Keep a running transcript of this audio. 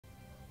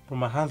Bro,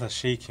 my hands are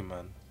shaking,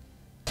 man.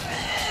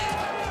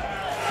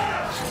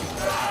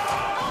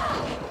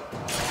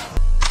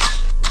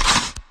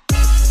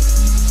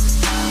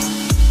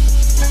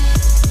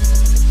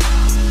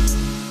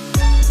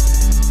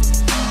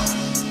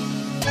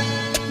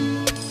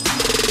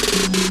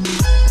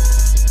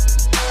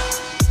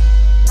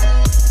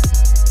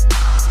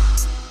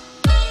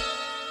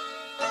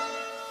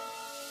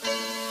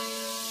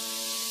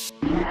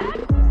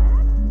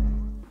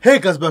 Hey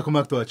guys, welcome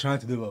back to our channel.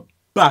 Today we're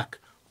back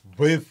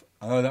with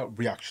another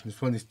reaction.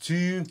 This one is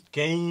to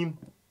Game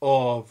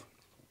of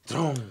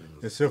Thrones.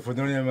 Yes sir, for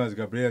the name is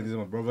Gabriele, these are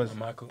my brothers. I'm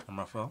Michael. I'm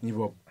Raphael. And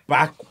we're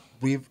back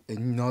with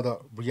another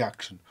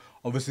reaction.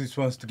 Obviously this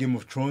one's to Game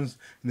of Thrones.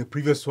 In the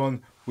previous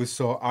one we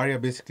saw Arya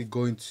basically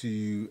going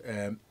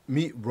to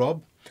meet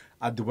Robb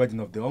at the wedding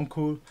of the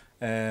uncle.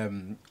 They're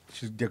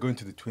going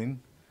to the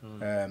twin.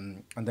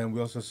 And then we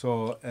also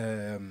saw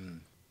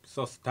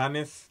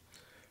Stannis.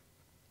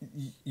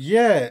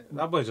 yeah,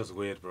 That boy's just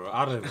weird, bro.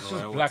 I don't even know. It's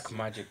just black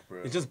magic,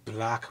 bro. It's just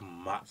black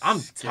magic. I'm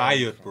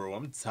tired, bro.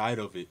 I'm tired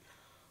of it.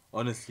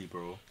 Honestly,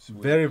 bro.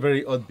 very,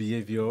 very odd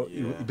behavior.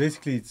 Yeah. It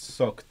basically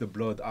sucked the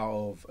blood out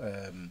of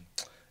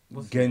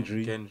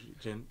Gendry.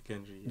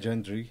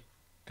 Gendry.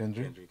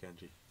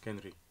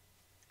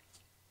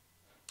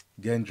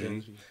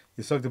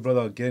 He sucked the blood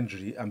out of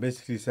Gendry and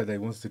basically said that he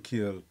wants to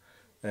kill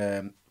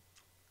what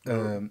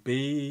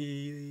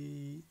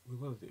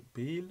was it?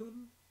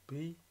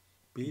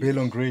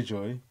 Balon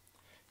Greyjoy.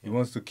 He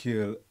wants to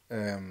kill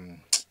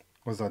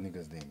what's that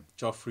nigga's name?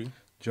 Joffrey,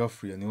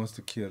 and he wants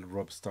to kill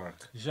Robb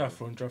Stark. You should have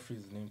thrown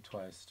Joffrey's name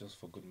twice just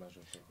for good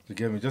measure, bro. You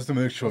get me? Just to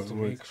make sure Just it to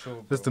works. make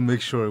sure, Just bro. to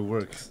make sure it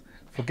works.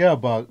 Forget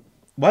about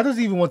why does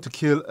he even want to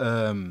kill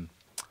the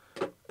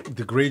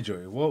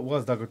Greyjoy?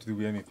 What's that got to do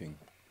with anything?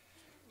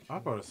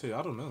 I'd probably say,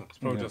 I don't know. It's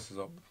probably just his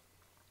up.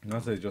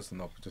 Not that it's just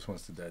enough, he just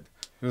wants to dead.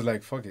 He was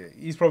like, fuck it.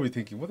 He's probably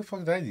thinking, what the fuck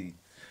did I do?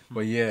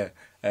 But yeah,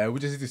 we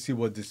just need to see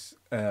what this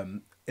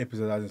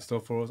episode has in store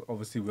for us.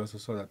 Obviously, we also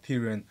saw that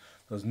Tyrion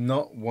does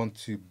not want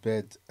to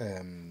bed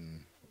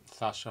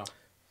Sansa.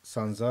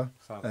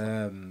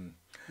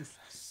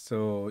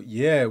 So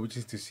yeah, we just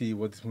need to see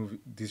what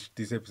this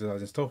episode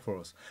has in store for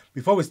us.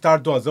 Before we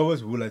start though, as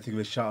always, we would like to give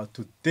a shout out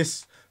to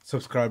this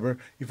subscriber.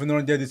 If you're not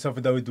on there, this is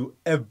something that we do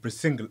every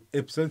single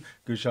episode.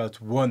 Give a shout out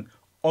to one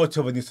or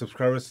two of our new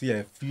subscribers. So yeah,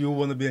 if you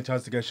want to be a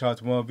chance to get a shout out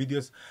to one of our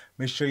videos,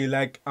 make sure you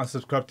like and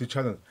subscribe to the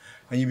channel,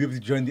 and you'll be able to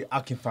join the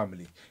Akin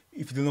family.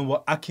 If you don't know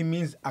what Akin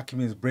means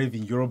brave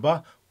in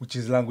Yoruba, which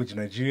is language in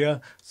Nigeria.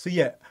 So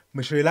yeah,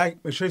 make sure you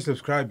like, make sure you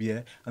subscribe,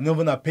 yeah. And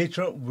over on our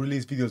Patreon, we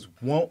release videos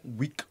 1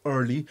 week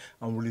early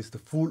and release the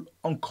full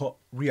uncut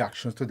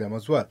reactions to them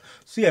as well.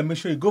 So yeah, make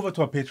sure you go over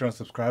to our Patreon and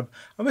subscribe.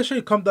 And make sure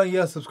you come down here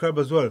and subscribe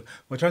as well.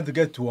 We're trying to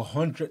get to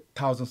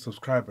 100,000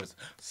 subscribers.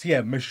 So yeah,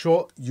 make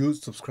sure you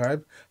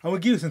subscribe. And we'll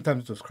give you some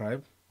time to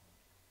subscribe.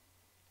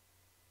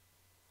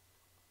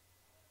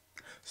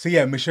 So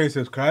yeah, make sure you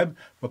subscribe.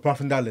 But apart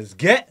from that, let's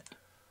get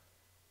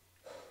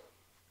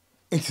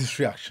into this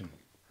reaction.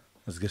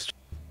 Let's get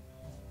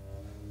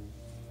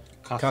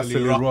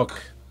Castle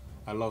Rock.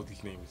 I love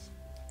these names.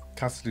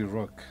 Castle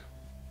Rock.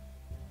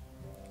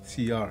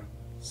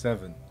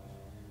 CR7.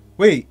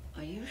 Wait.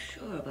 Are you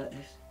sure about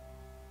this?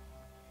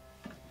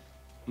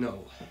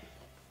 No.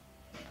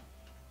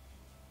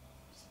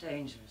 It's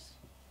dangerous.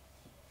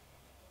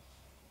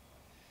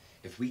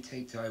 If we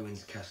take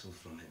Tywin's castle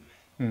from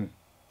him,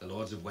 the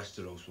Lords of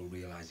Westeros will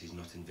realise he's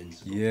not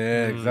invincible.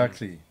 Yeah,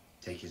 exactly.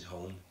 Take his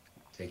home,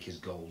 take his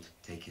gold,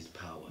 take his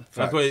power.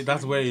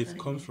 That's where it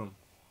comes from.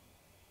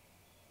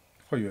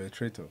 I thought you were a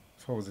traitor.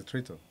 I thought I was a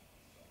traitor.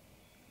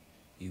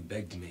 You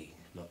begged me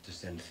not to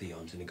send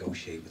Theon to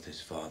negotiate with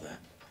his father,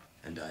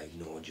 and I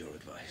ignored your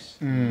advice.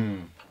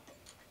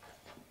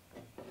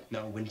 Now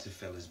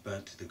Winterfell is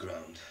burnt to the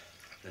ground.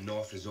 The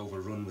north is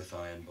overrun with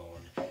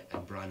Ironborn,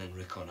 and Bran and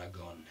Rickon are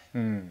gone.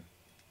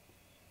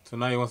 So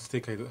now he wants to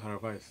take her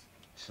advice.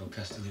 So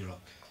Castle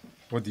Rock.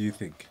 What do you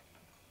think?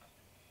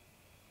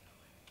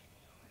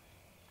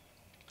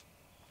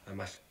 I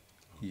must.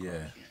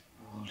 Yeah.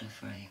 Walder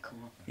Frey,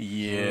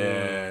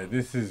 Yeah,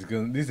 this is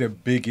a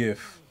big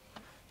if.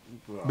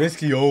 Bro.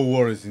 Basically, all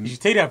war is in. You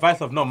should take the advice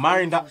of not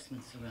marrying that.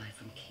 Reinforcements arrive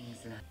from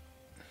King's Land.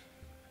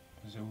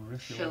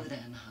 Show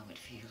them how it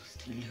feels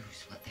to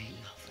lose what they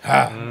love.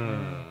 Ha!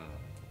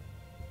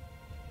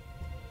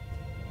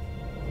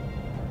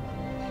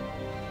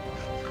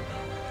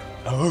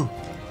 Oh.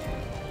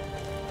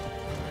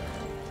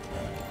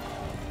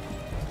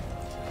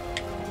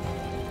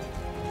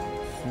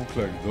 Look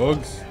like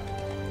dogs.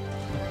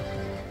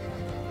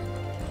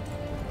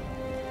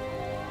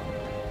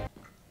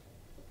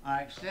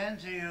 I extend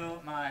to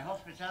you my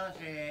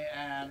hospitality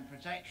and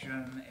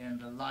protection in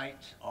the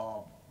light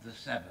of the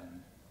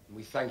Seven.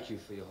 We thank you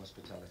for your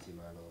hospitality,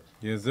 my lord.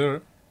 Yes,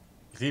 sir.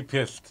 Is he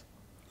pissed?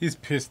 He's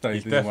pissed that He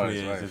he didn't want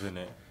definitely his is, wife. isn't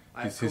it?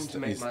 I have come to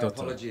make my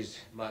apologies,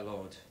 my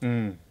lord,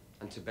 and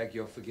to beg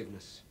your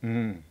forgiveness.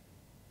 Don't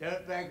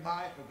beg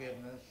my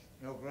forgiveness,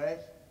 Your Grace.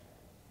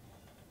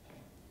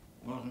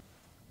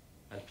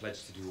 I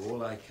pledge to do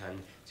all I can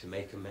to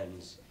make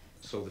amends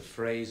So the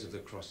Freys of the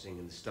Crossing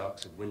and the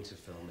Starks of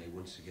Winterfell may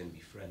once again be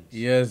friends.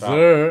 Yes,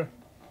 sir.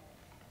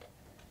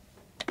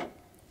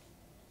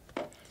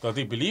 Does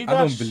he believe I that?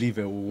 don't believe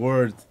a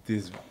word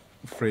this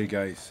Frey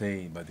guy is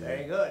saying, by the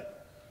Very way. good.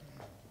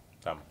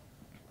 Damn.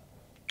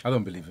 I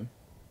don't believe him.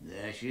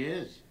 There she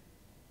is.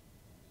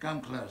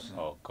 Come closer.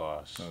 Oh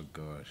gosh. Oh,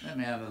 gosh. Let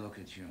me have a look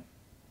at you.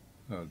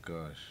 Oh,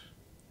 gosh.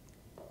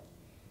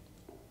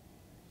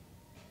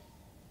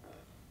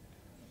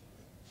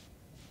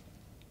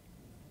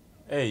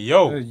 Hey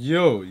yo. Hey,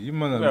 yo, you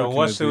man are Yeah, looking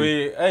what's a the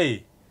bit- way?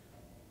 Hey.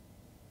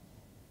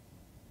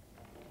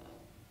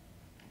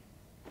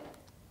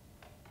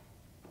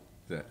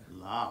 That.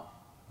 Love.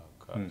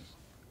 Oh gosh. Hmm.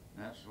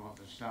 That's what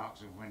the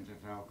Starks of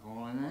Winterfell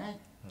call it,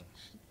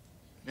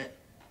 eh?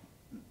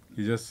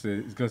 He just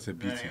said, he's gonna say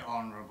Very beauty.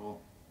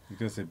 honourable. He's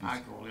gonna say I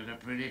beauty. call it a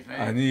pretty face.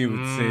 I knew he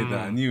would say that.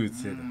 I knew he would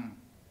say that. Mm.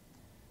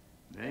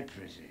 Very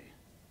pretty.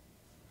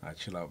 Ah,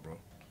 chill out, bro.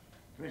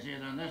 Prettier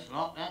than this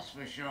lot, that's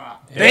for sure.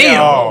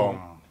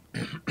 Damn.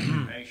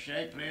 Very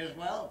shapely as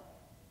well.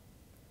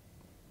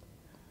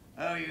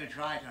 Oh, you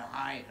tried to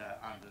hide her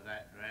under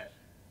that dress.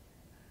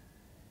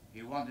 If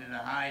you wanted to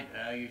hide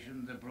her, you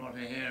shouldn't have brought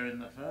her here in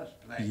the first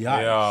place.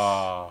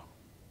 Yeah.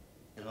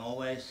 You can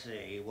always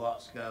see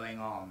what's going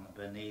on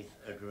beneath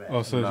a dress.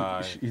 Oh, so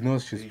Nice. he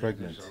knows she's Been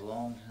pregnant. this a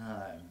long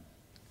time.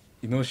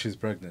 He knows she's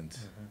pregnant.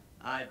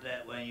 I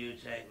bet when you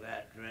take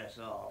that dress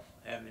off,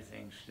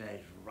 everything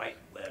stays right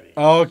where it is.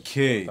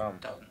 Okay.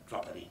 Doesn't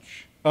drop an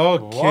inch.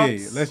 Okay,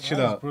 What? let's chill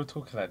Why is out. bro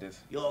talking like this?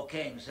 Your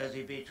king says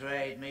he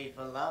betrayed me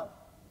for love.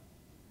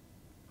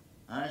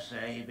 I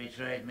say he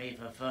betrayed me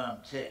for firm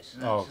tits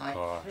and a Oh, tight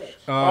gosh. fit.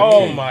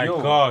 Oh Okay. my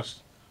yo. gosh.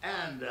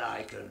 And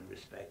I can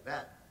respect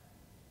that.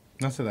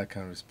 Not that I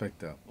can respect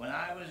that. When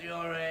I was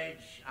your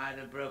age, I'd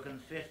have broken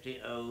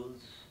 50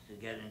 oaths to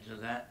get into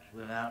that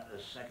without a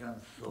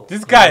second thought.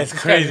 This guy is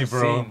This crazy, guy's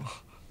bro. insane.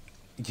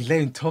 You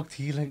let him talk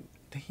to you like,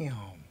 damn.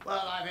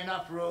 Well, I've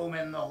enough room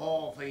in the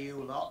hall for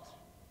you lot.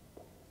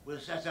 We'll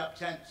set up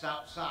tents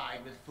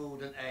outside with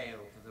food and ale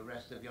for the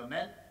rest of your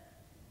men.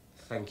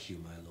 Thank you,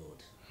 my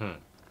lord.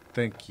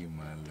 Thank you,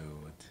 my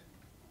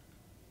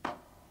lord.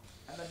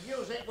 And the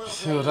music will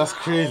play Yo, that's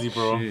loud, crazy,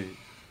 bro. Shit.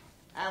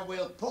 And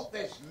we'll put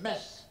this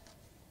mess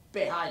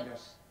behind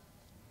us.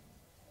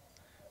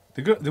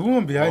 The girl, the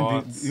woman behind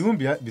What? the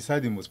woman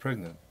beside him was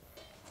pregnant.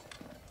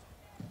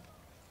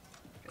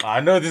 I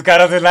know this guy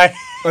doesn't like.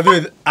 By the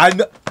way, I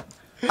know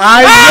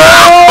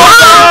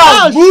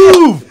that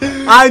move.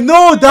 I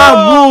know that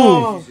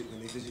move. Visit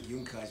when they visit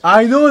Yunkai's,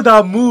 I know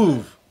that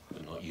move.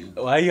 but not you.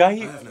 Why you? I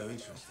have no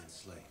interest in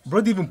slaves.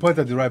 Bro didn't even point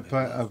at the right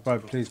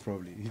place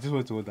probably. He just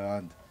went to hold the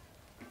hand.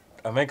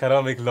 A man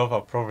cannot make love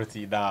a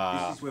property.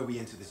 Nah. This is where we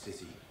enter the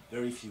city.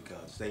 Very few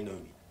guards. They know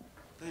me.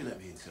 They let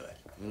me inside.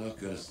 We're not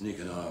going to sneak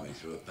an army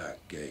through a back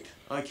gate.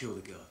 I kill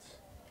the guards.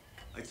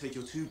 I take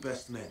your two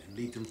best men and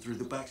lead them through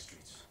the back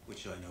streets,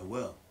 which I know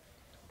well,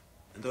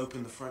 and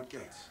open the front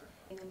gates.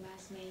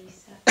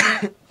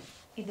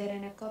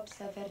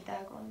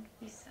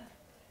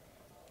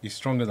 He's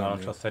stronger I than don't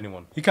me. trust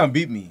anyone. He can't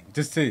beat me.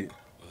 Just say it.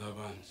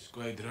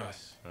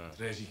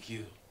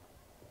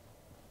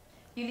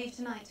 You leave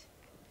tonight.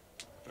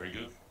 Very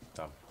good.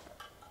 Damn.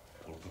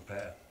 We'll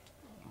prepare.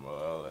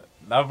 Well,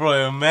 that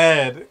bro is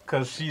mad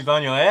because she's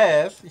on your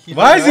ass. He's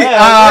Why on is your he?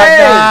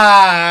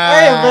 ass.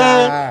 Hey,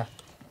 man.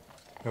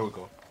 Here we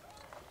go.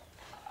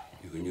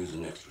 You can use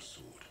an extra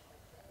sword.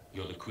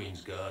 You're the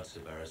Queen's guard, Sir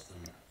Barristan.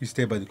 You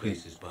stay by the queen.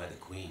 Place is by the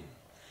Queen.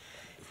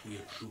 If we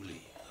are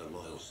truly her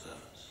loyal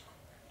servants,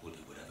 we'll do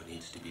whatever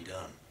needs to be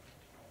done.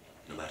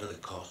 No matter the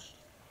cost,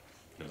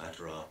 no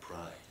matter our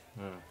pride.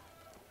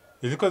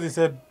 Is it because he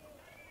said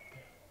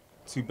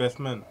two best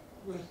men?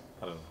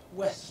 I don't know.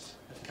 West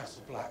of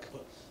Castle Black,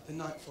 but the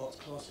Night Fort's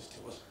closest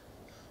to us.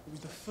 It was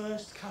the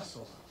first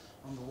castle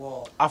on the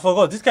wall. I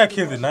forgot. This guy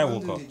killed the It Night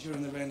abandoned Walker. it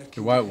during the reign of The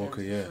King White Jaehaerys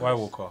Walker, yeah. I. White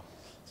Walker.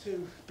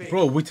 Too big,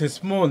 Bro, with a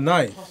small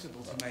knife.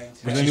 impossible to maintain. But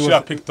She then should it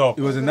have was, picked up.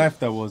 it was a knife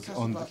that was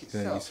Castle on Black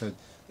there. He itself, said,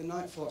 the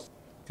Night Fort's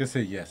just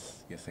say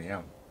yes. Yes, I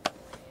am.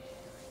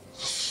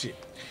 Shit.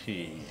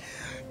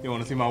 You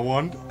want to see my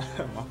wand?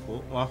 My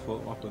fault. My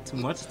fault. My fault. Too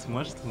much. Too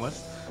much. Too much.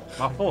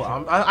 My fault.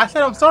 I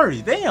said I'm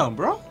sorry. Damn,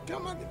 bro.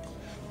 Come on.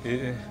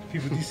 Yeah,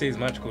 people do say it's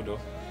magical though.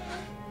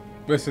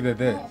 Where's they're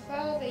there? Our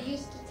father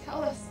used to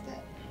tell us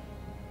that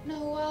no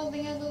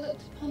wildling ever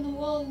looked upon the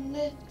wall and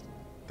lived.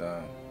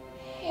 Damn.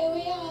 Here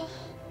we are.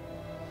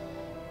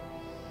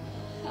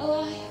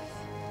 Alive.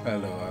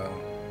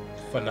 Hello.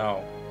 For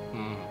now.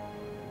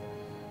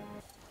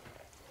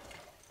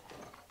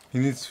 He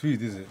needs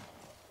food, is it?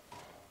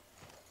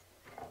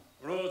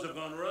 Roads have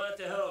gone right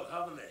to hell,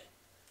 haven't they?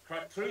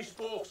 Cracked 3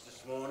 spokes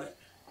this morning.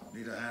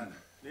 Need a hand.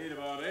 Need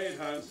about 8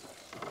 hands.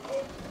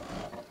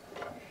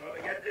 Got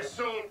to get this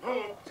soul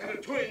home to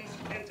the twins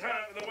in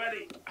time for the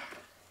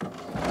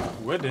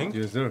wedding. Wedding?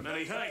 Yes, sir.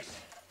 Many thanks.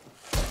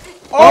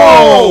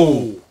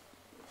 Oh!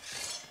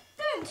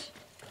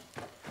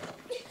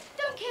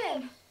 Don't kill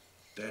him.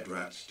 Dead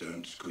rats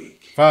don't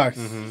squeak. Facts.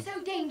 You're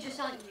so dangerous,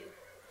 aren't you?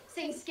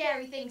 Saying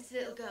scary things to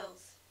little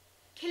girls.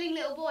 Killing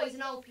little boys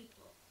and old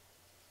people.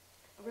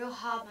 A real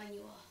hard man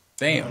you are.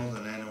 Damn. More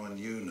than anyone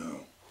you know.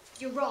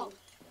 You're wrong.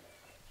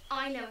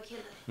 I know a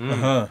killer.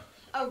 Uh-huh.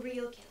 A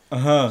real killer.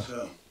 Uh-huh.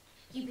 So,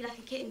 You'd be like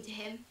a kitten to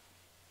him.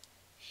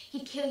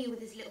 He'd kill you with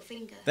his little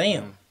finger.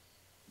 Damn.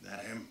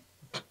 that him?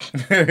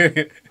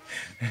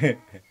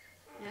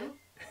 No?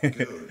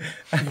 Good.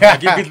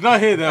 It's not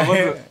here, then.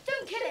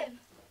 Don't kill him.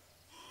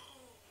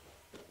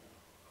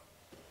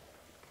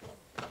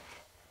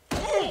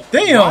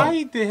 Damn.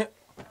 Why the?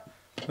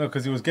 No,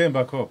 because he was getting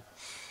back up.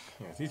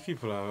 Yeah, these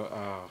people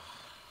are.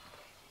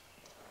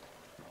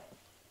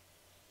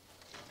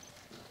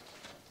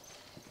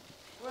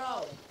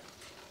 Bro.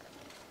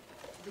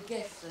 The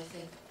gifts, I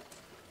think.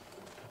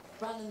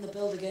 Bran and the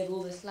Builder gave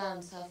all this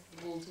land south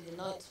of the wall to the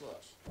Night's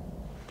Watch.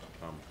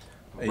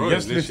 Hey,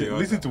 just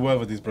listen to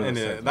whatever these brothers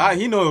said. That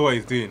he knows what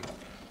he's doing.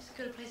 It's as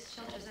good a place to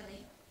shelter as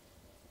any.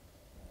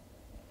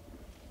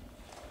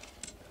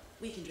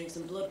 We can drink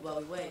some blood while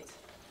we wait.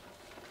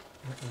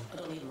 I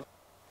don't need more.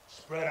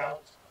 Spread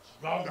out.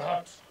 Round the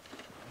hut.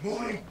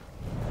 Moving.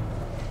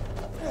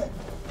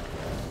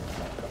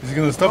 Is he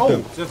gonna stop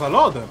them? There's a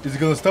lot of them. Is he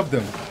gonna stop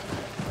them?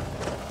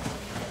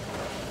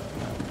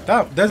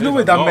 Damn, there's no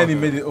way that many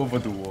made it over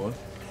the wall.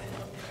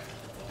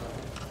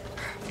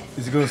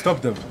 Is he gonna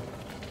stop them?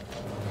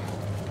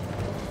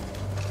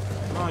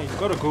 No, you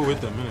gotta go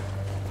with them, innit?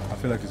 I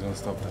feel like he's gonna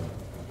stop them.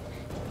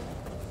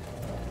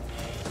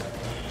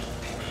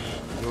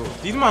 Yo,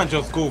 these man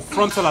just go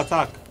frontal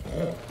attack.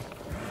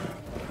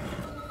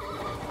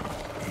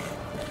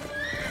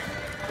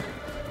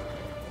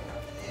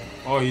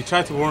 Oh, he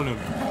tried to warn him.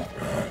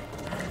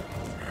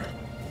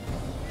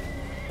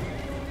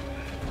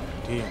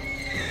 Damn.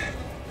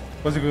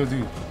 What's he gonna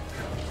do?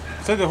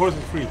 Set the horse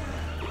free.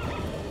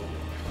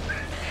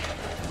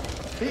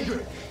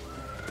 Adrian.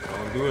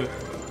 I'll do it.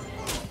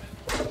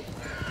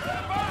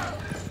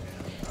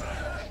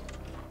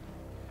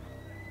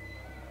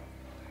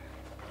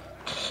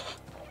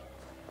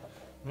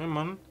 Yeah,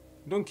 man.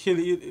 Don't kill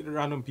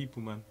random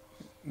people, man.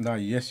 Nah,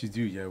 yes you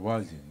do, yeah,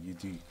 Walder, you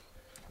do.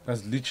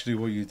 That's literally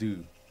what you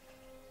do.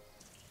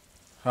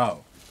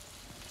 How?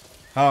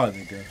 How,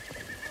 nigga?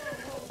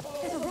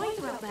 There's a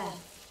rider out there.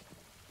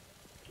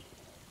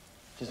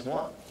 Just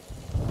one.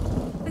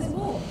 There's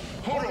more.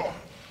 Hold on.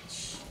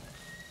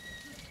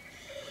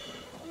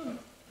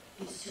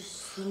 It's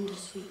just thunder,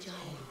 sweet giant.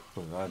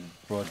 Oh, that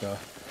brother,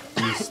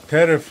 he's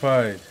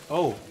terrified.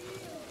 Oh.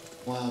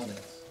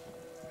 Wildness.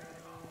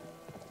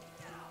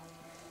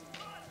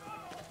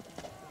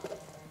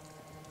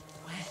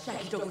 Where's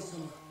Shaggy Dog and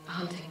Summer?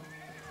 Hunting.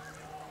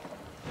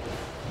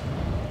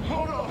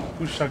 Hold on.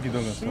 Who's Shaggy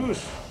Dog and Summer?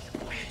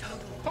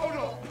 Hold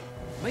on.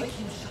 Make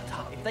him shut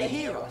up if they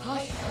hear us.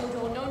 Hush,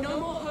 Hodor, no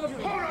more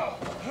Hodor.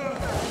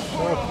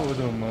 Hold on.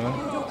 Hold on, man.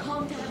 Hodor,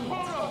 calm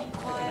down.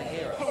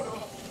 Quiet.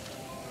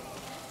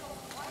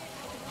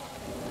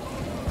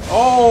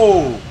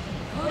 Oh!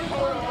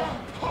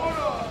 Hold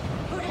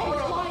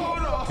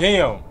on.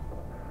 Damn.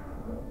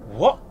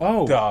 What?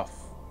 Oh. The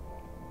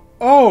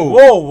Oh!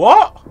 Whoa,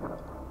 what?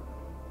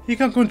 He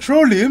can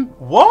control him?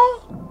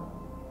 What?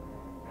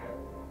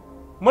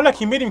 More like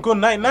he made him go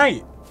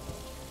night-night.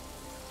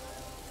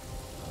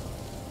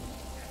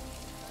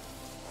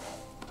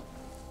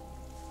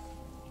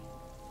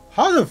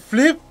 How the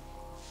flip?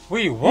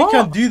 Wait, what? He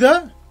can do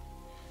that?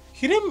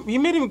 He didn't. He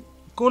made him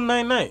go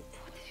night-night.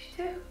 What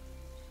did you do?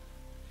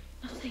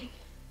 Nothing.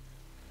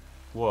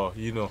 Whoa,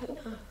 you know.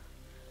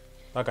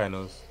 That guy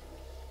knows.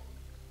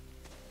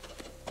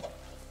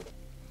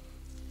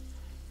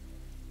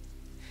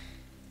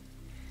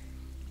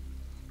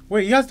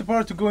 Wait, he has the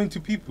power to go into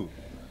people.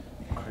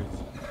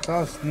 Crazy.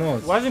 That's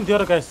nuts. Why isn't the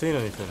other guy saying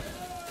anything?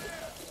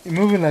 He's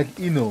moving like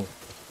Eno.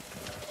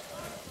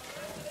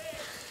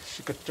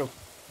 Shikacho.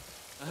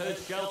 I heard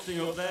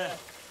shouting up there.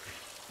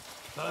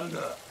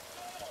 Thunder.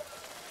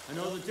 I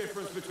know the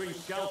difference between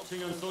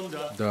shouting and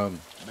thunder. Damn.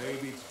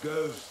 Maybe it's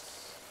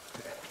ghosts.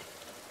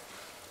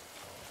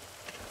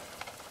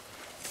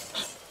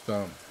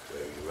 Damn. So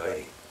you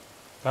ready?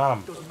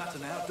 Damn. Doesn't matter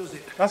now, does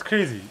it? That's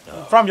crazy.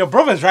 No. From your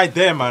brother's right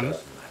there, man.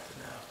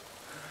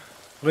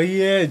 But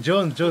yeah,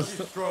 John just...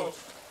 Throat,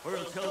 or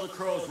he'll tell the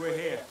crows we're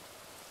here.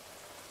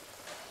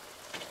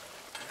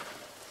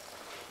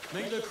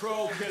 Make the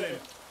crow kill him.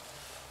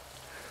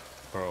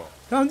 Bro.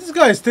 Damn, this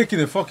guy is taking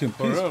a fucking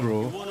piss, You're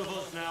bro. one of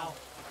us now.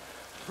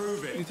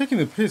 Prove it. He's taking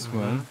a piss,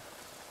 man.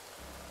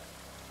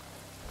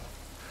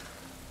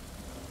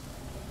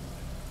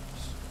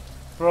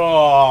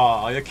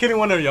 Bro, you're killing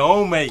one of your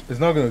own, mate. It's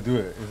not gonna do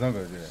it. It's not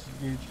gonna do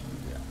it.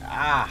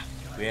 Ah,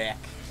 back.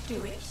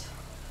 Do it.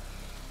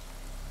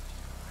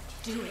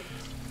 Do it.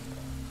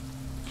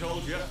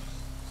 Told you.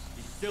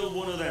 He's still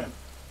one of them.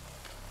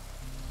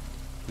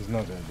 He's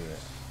not gonna do it.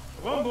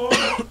 One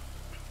more.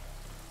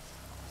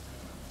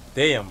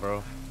 Damn,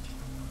 bro.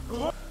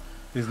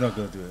 He's not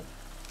gonna do it.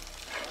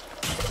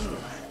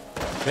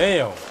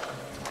 Damn.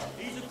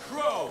 He's a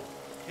crow.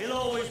 He'll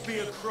always be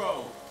a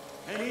crow.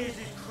 And here's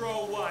his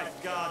crow wife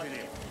guarding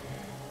him.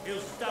 He'll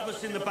stab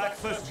us in the back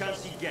first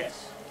chance he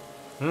gets.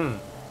 Hmm.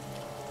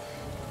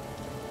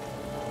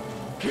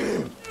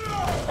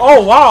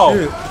 Oh, wow.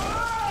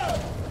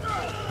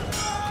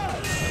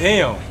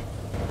 Damn.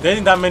 There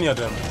ain't that many of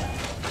them.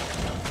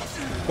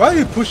 Why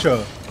did he push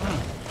her?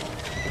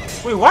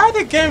 Wait, why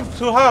did they game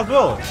to her as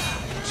well?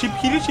 He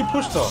literally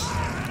pushed her.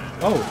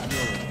 Oh.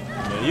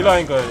 Yeah, Eli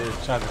ain't got a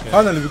chance again.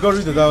 Finally, we got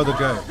rid of that other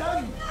guy.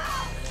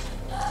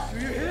 Do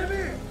you hear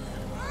me?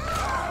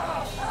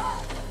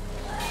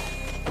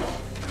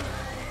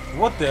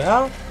 What the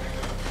hell?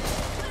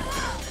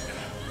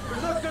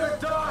 We're not gonna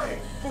die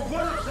for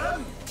one of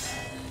them.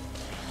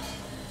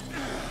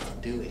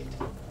 Do it.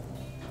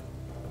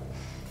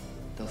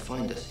 They'll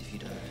find us if you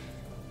don't.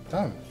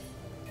 Damn.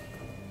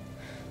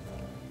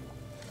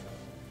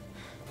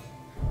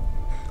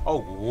 Oh,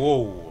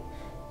 whoa.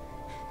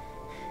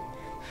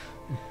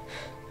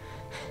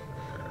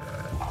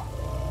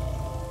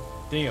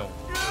 Damn.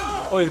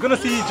 Oh, he's gonna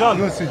see John.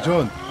 He's gonna see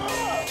John.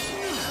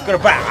 Gonna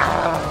back.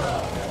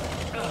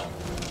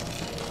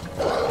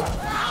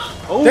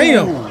 Oh.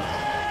 Damn.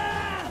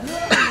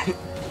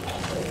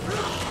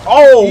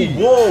 Oh,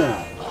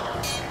 whoa.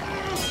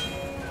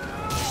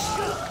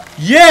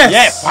 Yes.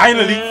 Yeah,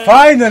 finally.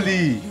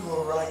 Finally. You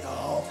were right the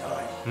whole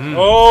time.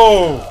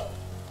 Oh.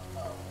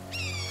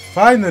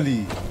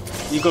 Finally.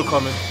 Eagle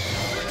coming.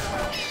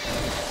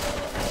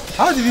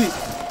 How did he?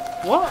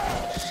 What?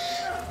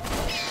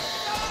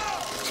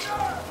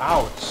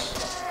 Ouch.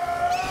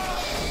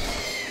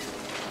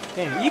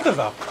 Damn, eagles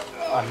are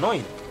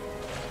annoying.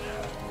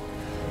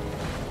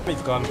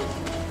 He's gone.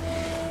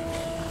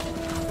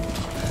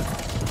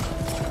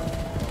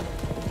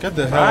 Get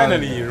the hell out of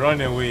Finally, here.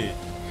 run away.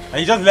 And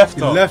he just left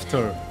He her. left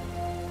her.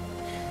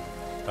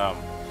 Damn.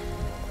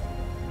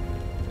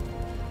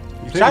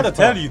 He tried to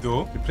tell you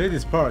though. He played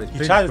his part.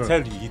 He tried to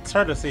tell you. He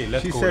tried to say,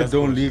 let's She go. said, let's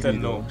don't go. leave She said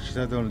me. no. She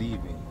said, don't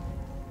leave me.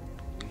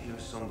 You hear a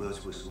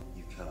songbird's whistle,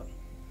 you come.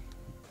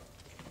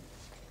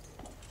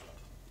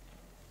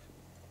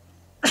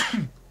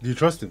 Do you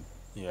trust him?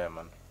 Yeah,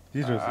 man. Do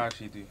you trust I him?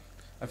 actually do.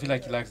 I feel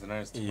like he likes the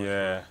nurse too much.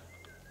 Yeah.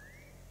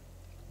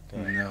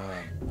 Nah.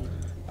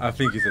 I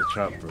think it's a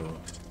trap, bro.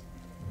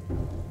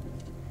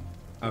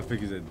 I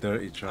think it's a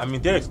dirty trap. I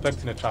mean, they're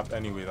expecting a trap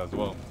anyway as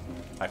well.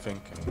 I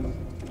think.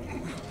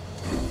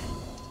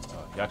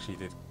 He actually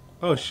did.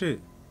 Oh shit.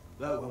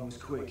 That one was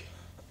quick.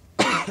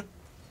 There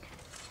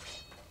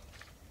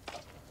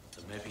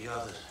may be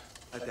others.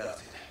 I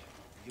doubt it.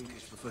 The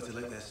Yunkish prefer to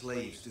let their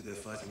slaves do their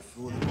fighting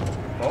for them.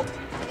 Oh.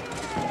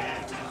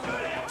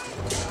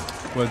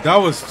 Well, that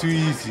was too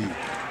easy.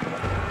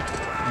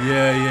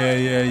 Yeah.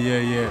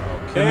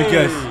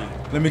 Okay.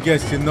 Let me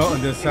guess. You're not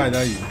on their side,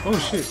 are you? Oh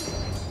shit.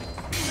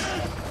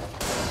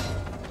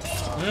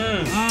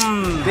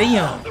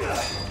 Damn.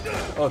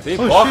 Oh, they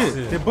Oh boxing.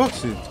 shit. They're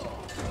boxing.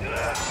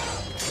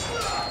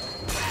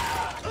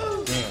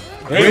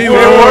 Hey,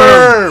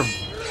 worm.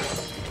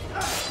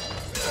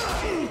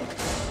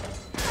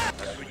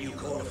 That's what you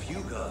call a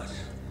few guards.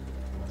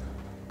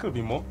 Could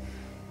be more.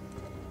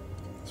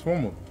 It's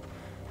one more.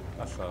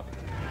 That's a.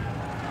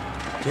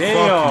 Fucking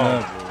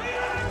Damn. hell, bro.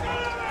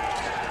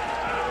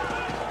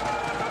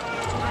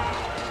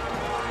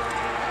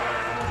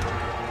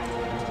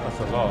 That's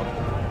a lot.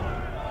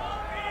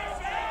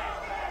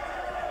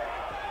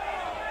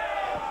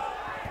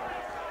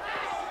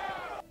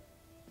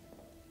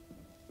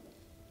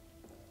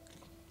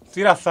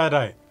 See that side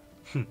eye?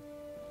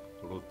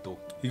 Roto.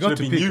 He got to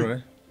Should've been peak, you.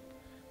 right?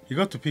 He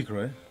got to peak,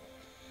 right?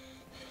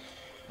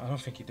 I don't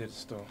think he did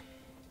still.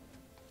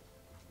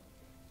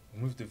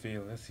 Remove the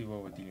veil. Let's see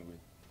what we're dealing with.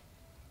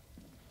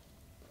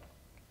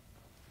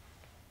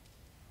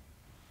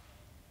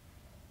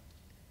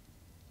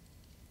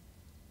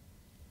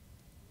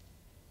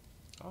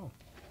 Oh.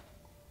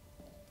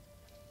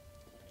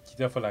 He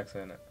definitely likes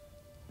saying it.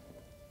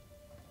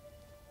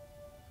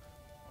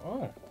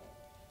 Oh.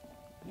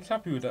 He's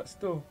happy with that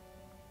still.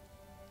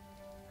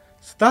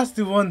 So that's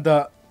the one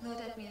that. Lord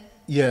Edmure.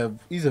 Yeah,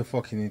 he's a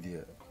fucking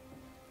idiot.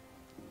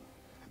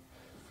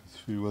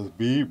 She was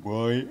big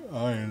boy.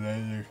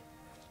 I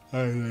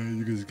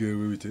you guys get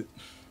away with it.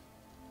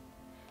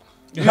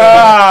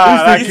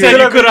 Ah, he said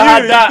you could have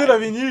had that. It could have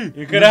been you.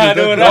 You could have had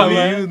all that,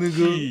 man.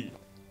 nigga.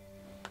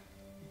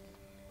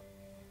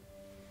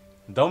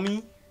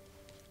 Dummy.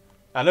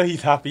 I know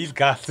he's happy. He's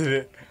gassed with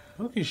it.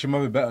 Okay, she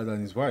might be better than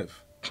his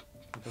wife. He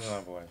doesn't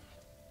have a wife.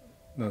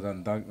 No,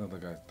 than that other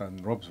guy, than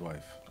Rob's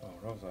wife. Oh,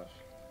 Rob's wife.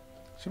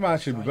 She might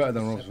actually be better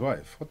than Rob's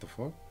wife. What the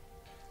fuck?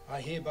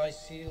 I hereby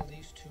seal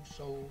these two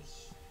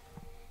souls.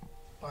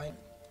 By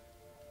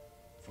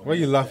Why are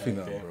you laughing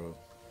at, bro?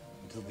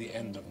 until the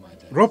end of my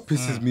days. Rob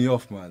pisses me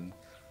off, man.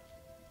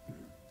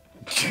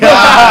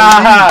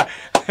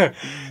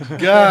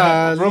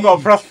 God. Bro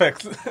got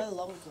prospects. No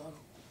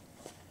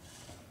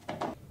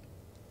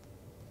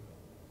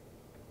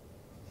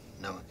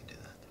one can do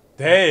that.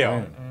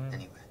 Damn.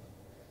 Anyway.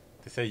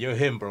 They say you're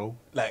him, bro.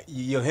 Like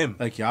you're him.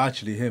 Like you're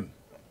actually him.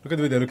 Look at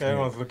the way they're looking at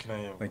Everyone's him. looking at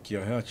him. Like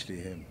you're actually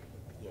him.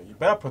 Yeah, you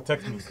better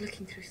protect I me. was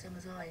looking through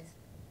Summer's eyes.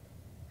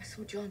 I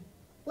saw John.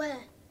 Where?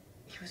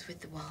 He was with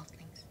the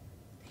wildlings.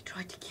 They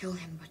tried to kill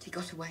him, but he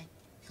got away.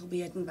 He'll be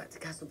heading back to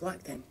Castle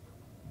Black then.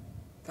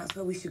 That's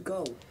where we should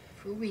go.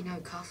 For all we know,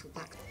 Castle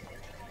Black.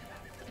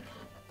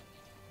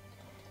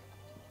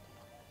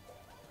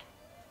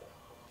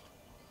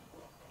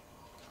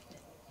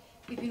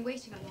 We've been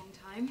waiting a long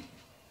time.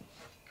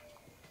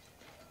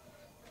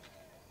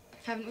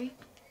 Haven't we?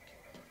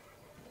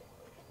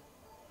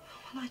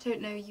 Well, I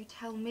don't know. You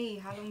tell me.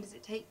 How long does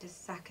it take to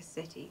sack a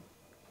city?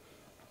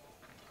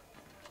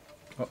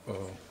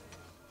 Uh-oh.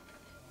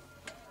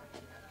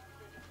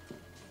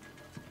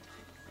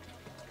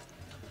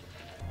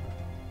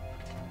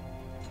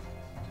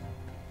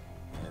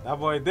 That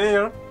boy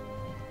there.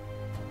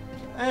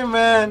 Hey,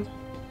 man.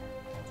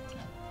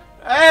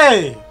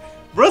 Hey,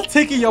 bro,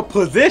 taking your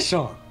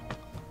position.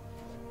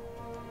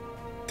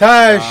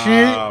 Tired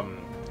shit.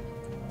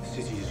 The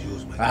city is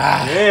yours, my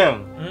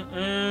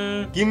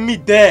Damn. Give me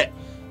that.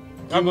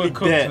 Give me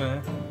cooked, that.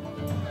 man.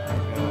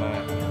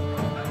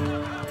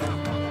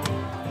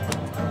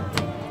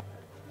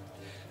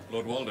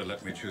 Lord Walder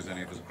let me choose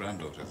any of his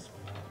granddaughters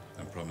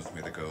and promised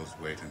me the girl's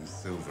weight in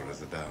silver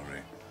as a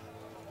dowry.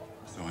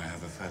 So I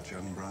have a fat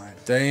young bride.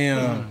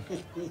 Damn.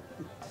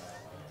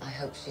 I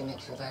hope she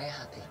makes you very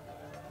happy.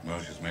 Well,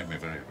 she's made me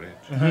very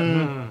rich.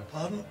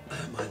 Pardon,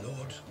 my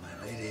lord,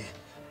 my lady.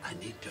 I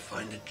need to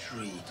find a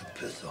tree to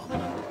piss on.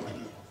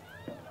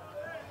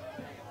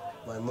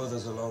 My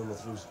mother's alone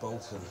with Roose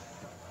Bolton.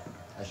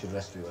 I should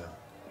rescue her.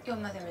 Your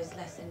mother is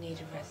less in need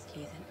of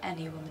rescue than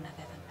any woman I've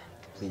ever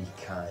met. Be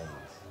kind.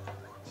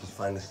 She's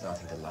finally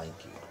starting to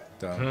like you.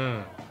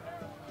 Damn.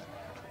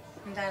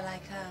 And I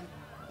like her.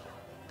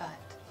 But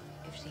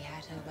if she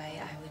had her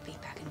way, I would be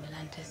back in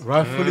Melantis.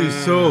 Rightfully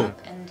so.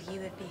 And you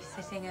would be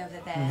sitting over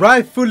there.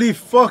 Rightfully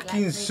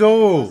fucking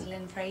so.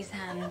 Frey's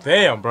hand.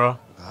 Damn, bro.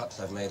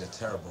 Perhaps I've made a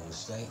terrible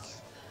mistake.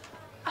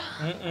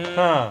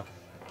 Huh.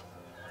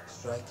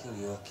 Striking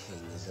your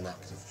king is an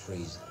act of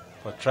treason.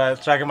 For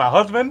striking my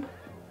husband?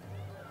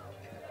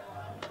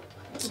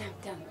 No,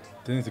 don't.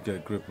 They need to get a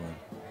grip, man.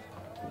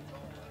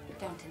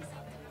 Don't insult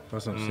them.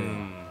 That's what I'm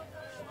saying.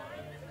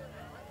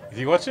 Is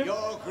he watching?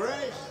 Your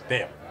Grace.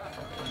 Damn.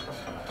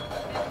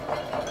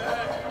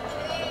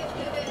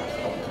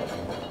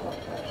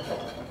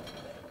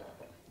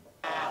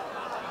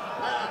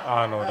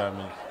 I don't know what that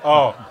means.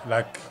 Oh,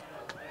 like.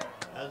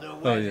 And the Oh,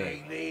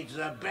 wedding needs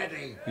a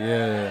bedding.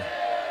 Yeah.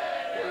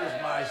 What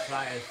does my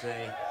sire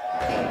say?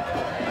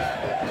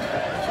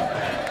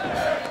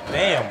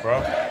 Damn,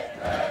 bro.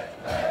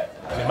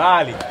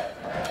 Mali.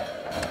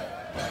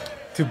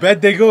 To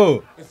bed they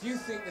go. If you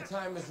think the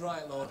time is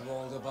right, Lord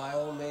Walder, by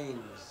all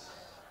means,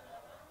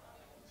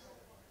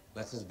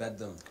 let us bed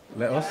them.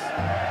 Let us.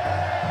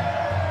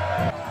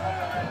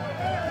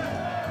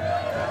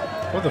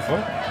 What the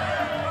fuck?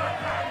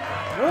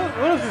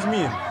 What does this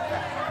mean?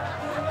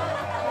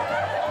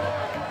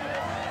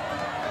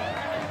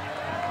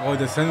 Oh,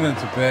 they send them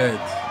to bed.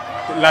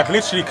 Like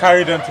literally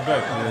carry them to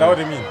bed. Is that what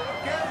they mean?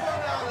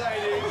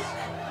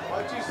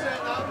 Once you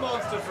set that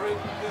monster free,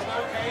 there's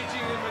no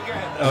caging him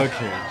again.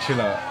 Okay,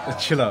 chill out.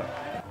 Chill out.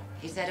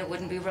 He said it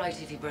wouldn't be right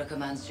if he broke a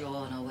man's jaw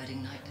on our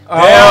wedding night.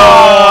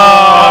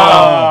 Oh!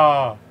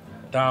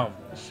 Damn.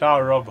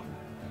 Shout Robb.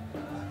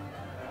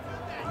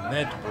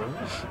 Ned, bro.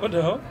 What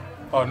the hell?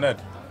 Oh,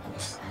 Ned.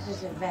 That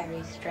is a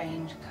very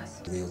strange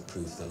custom. Real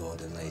proof the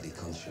Lord and Lady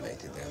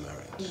consummated their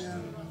marriage.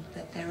 No,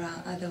 but there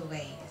are other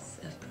ways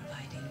of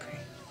providing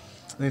proof.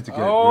 I need to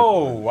get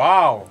Oh,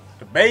 wow.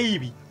 The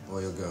baby.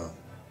 Boy or girl?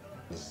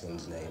 His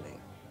son's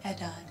naming.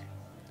 Eddard.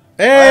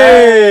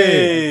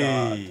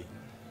 Hey!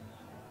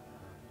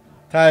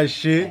 Tight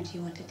shit. Don't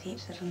you want to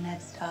teach little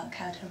Ned Stark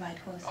how to ride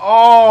horses?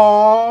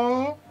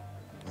 Oh.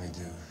 I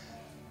do.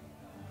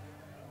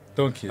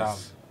 Don't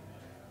kiss.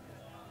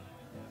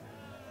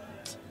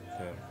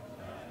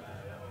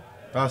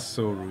 That's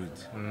so rude.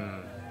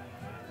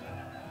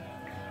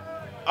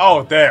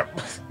 Oh, damn.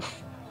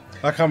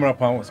 That camera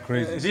pan was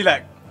crazy. Is he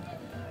like...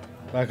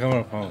 That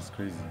camera pan was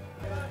crazy.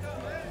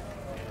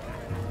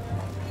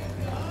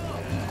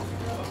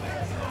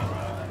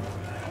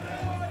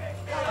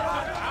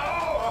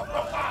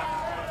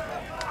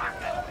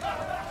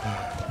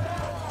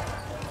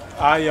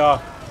 Ah, yeah.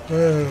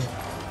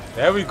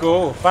 There we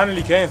go.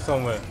 Finally came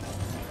somewhere.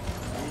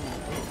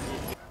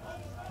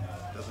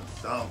 Doesn't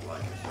sound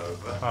like it's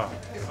over. Huh.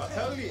 If I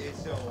tell you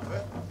it's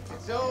over,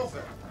 it's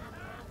over.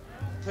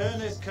 Turn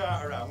this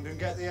cart around and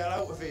get the hell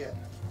out of here.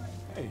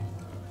 Hey.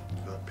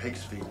 Got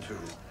pig's feet too.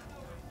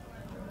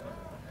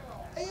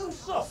 Are you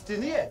soft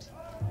in the head?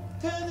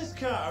 Turn this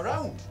cart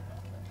around.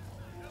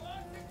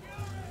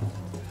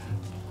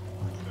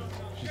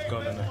 She's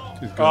gone in there.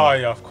 She's gone. Oh,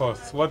 yeah, of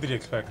course. What did you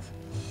expect?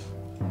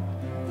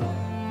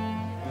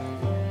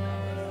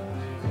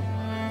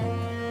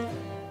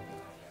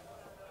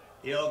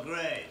 Your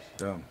Grace.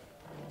 Damn.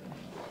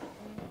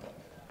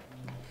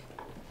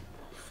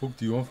 Fuck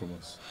do you want from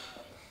us?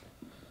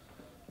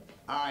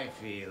 I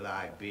feel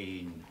I've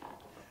been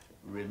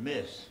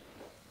remiss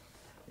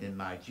in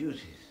my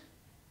duties.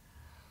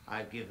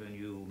 I've given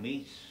you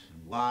meats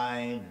and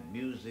wine and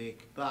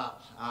music,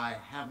 but I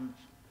haven't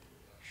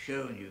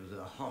shown you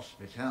the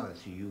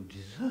hospitality you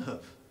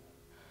deserve.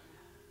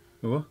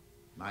 What?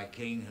 My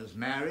king has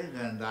married,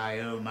 and I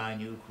owe my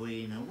new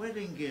queen a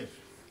wedding gift.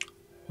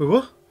 Wait,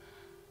 what?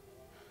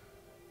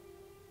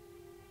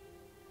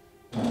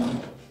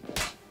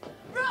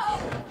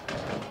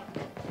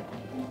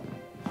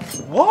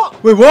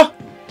 What? Wait, what?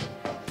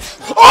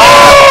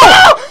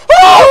 Oh!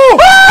 Oh!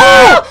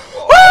 Oh!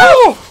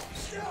 Oh!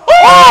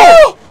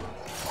 Oh!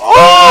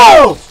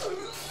 Oh!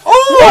 Oh!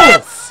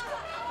 What?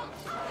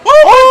 Oh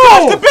my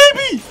gosh, the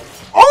baby!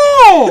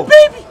 Oh! The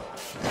baby!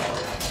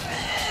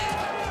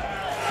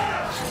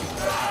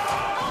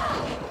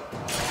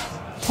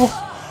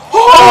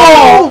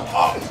 Oh!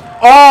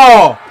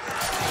 Oh!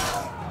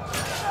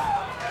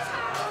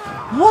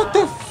 What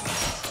the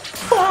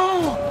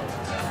fuck?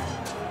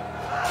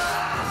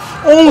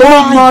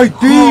 Oh my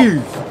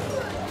days!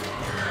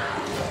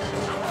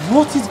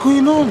 What is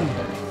going on?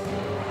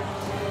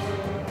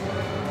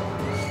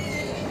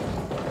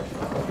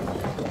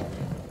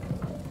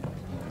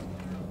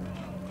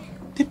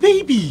 The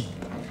baby!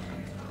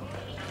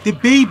 The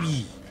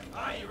baby!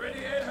 Are you ready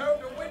to head home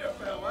to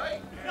Winterfell, eh?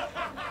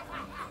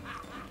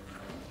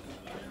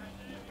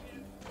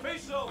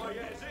 Feast over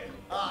yet, is it?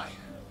 Aye.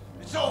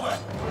 It's over.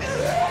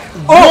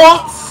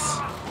 What?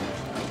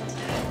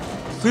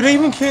 Do they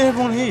even kill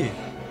everyone here?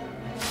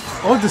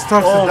 All the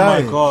stars are Oh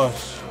dying. my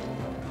gosh.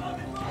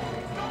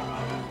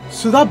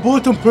 So that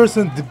bottom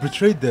person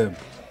betrayed them.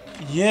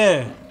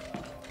 Yeah.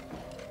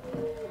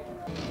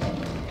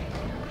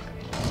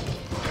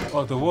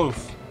 Oh, the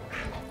wolf.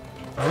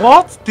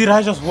 What did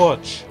I just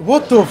watch?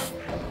 What the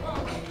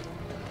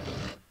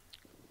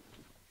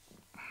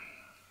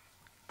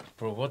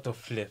Bro, what the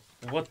flip?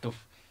 What?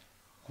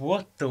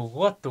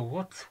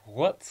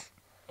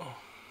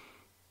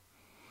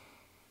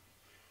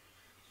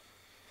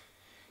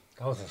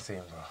 That was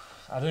insane, bro.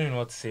 I don't even know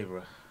what to say,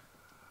 bro.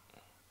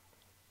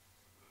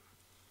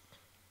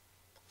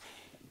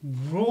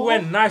 Bro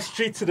went knife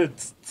straight to the.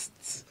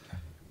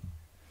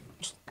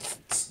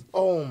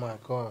 Oh my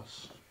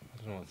gosh. I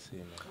don't know what to say,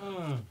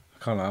 man.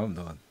 Can't lie, I'm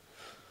done.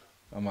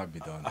 I might be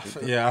done.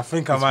 I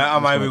think I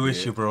might be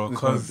with you, bro.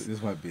 Cause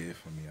this might be it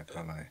for me. I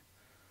can't lie.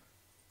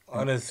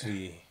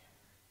 Honestly,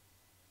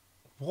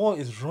 what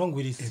is wrong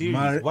with this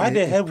series? Why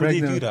the hell would they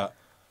do that?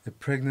 A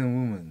pregnant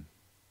woman.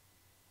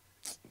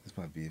 This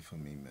might be it for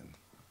me, man.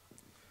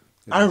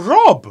 And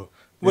Robb.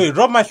 Wait,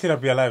 Robb might still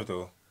not be alive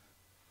though.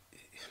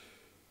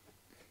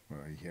 Bro,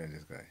 you hear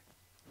this guy?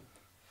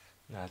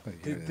 Nah,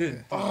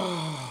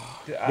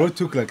 Bro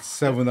took like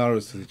 7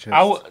 hours to the chest.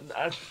 I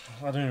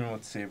don't even know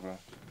what to say, bro.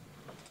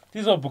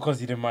 This is all because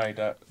he didn't marry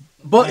that.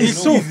 But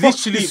it's so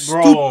literally,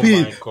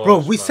 stupid, bro. Bro,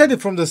 we said it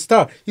from the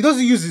start. He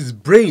doesn't use his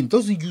brain.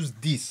 Doesn't use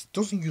this.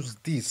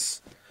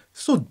 It's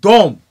so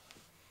dumb.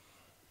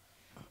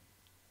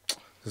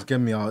 Just get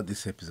me out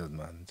this episode,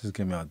 man. Just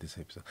get me out this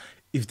episode.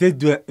 If they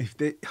do it, if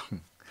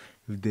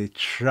they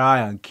try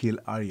and kill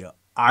Arya,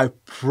 I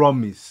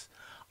promise.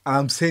 And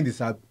I'm saying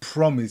this, I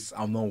promise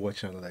I'm not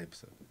watching another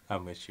episode.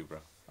 I'm with you,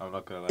 bro. I'm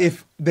not gonna lie.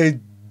 If they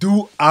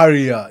do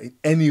Arya in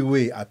any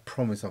way, I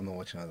promise I'm not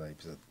watching another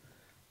episode.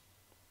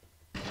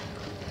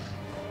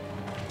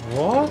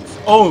 What?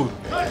 Oh.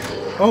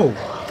 Oh.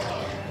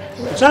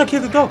 They're trying to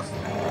kill the dogs.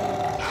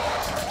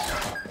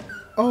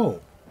 Oh.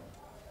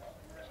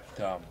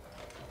 Damn.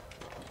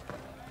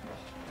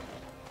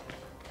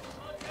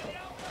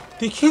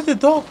 They killed the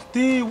dog,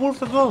 the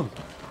wolf as well.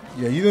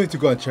 Yeah, you don't need to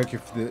go and check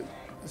if they're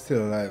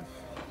still alive.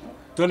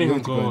 Don't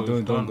even go.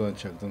 Don't go and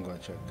check. Don't go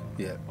and check.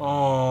 Yeah.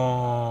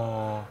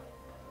 Oh.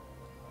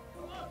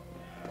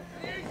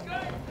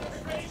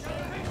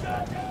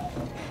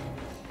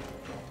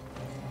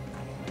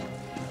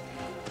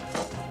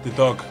 The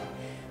dog.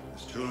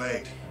 It's too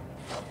late.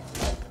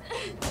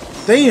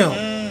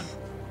 Damn.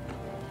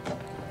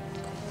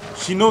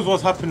 She knows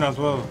what's happening as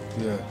well.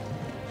 Yeah.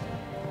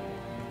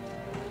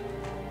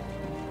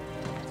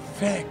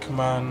 Feck,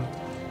 man.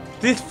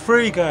 This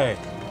Frey guy.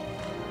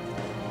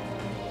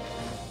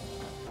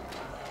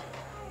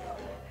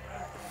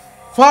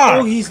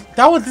 Fuck. Oh,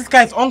 that was this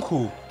guy's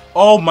uncle.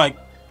 Oh my.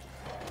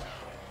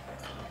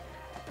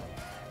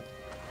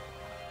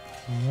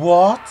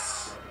 What?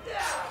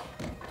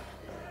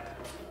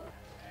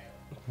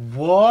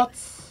 What?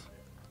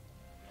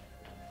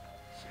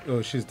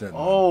 Oh, she's dead.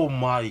 Man. Oh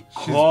my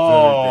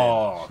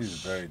god.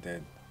 She's very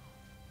dead.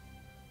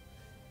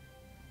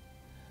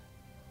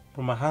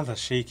 Bro, my hands are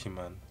shaking,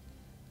 man.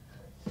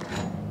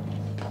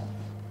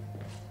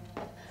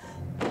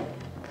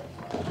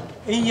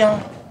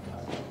 Yeah.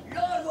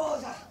 Lord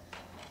Walder!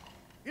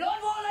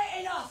 Lord Walder,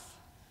 enough!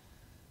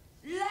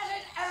 Let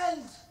it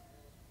end!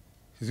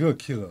 She's gonna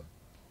kill her.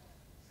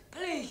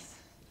 Please.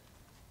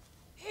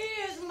 He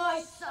is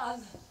my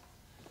son.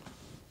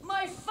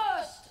 My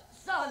first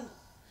son.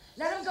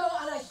 Let him go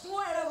and I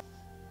swear to...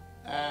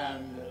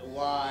 And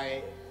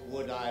why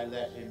would I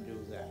let him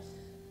do that?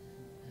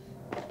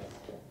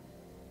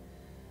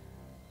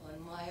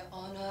 On my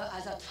honor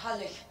as a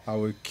Tully. I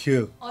will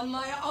kill. On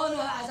my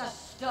honor as a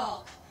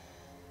Stark.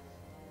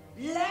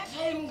 Let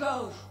him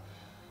go,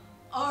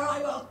 or I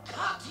will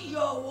cut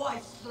your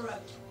wife's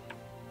throat.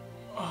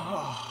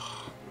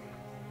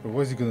 But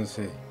what's he gonna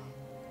say?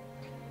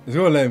 He's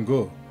gonna let him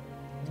go.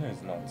 No,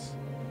 it's not.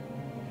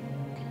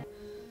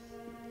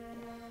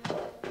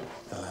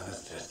 The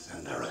Lannisters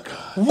and their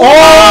regard.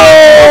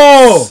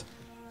 Oh! What?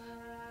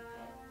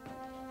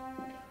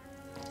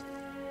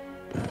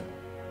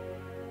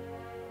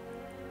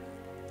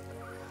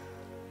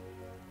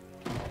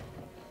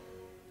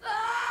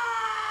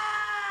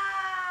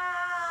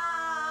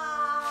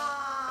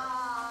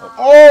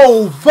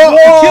 Oh,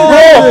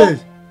 fuck!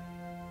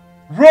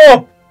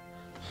 Rob!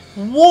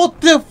 What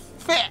the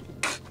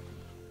fuck?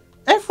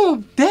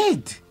 Everyone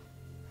dead.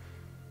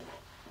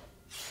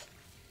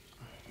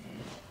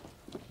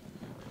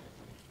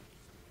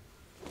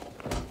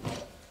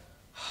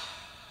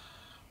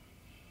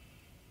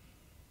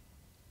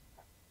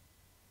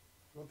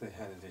 What the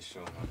hell is this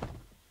show, man?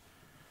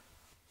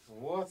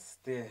 What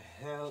the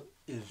hell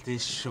is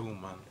this show,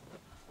 man?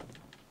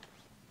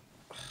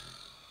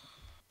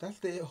 That's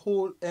the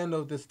whole end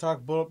of the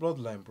Stark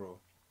bloodline, bro.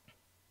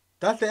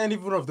 That's the end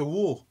even of the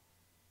war.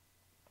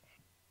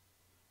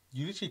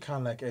 You literally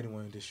can't like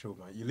anyone in this show,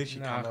 man. You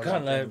literally I can't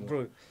can't like like,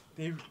 bro.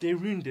 They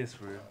ruined this,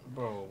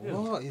 bro.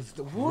 What is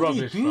the what are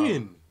you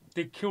doing? Fam.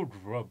 They killed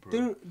Robb,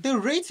 bro. The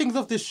ratings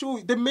of the show,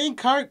 the main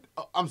character.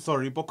 I'm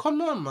sorry, but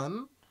come on,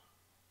 man.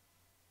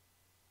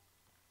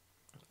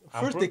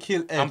 First they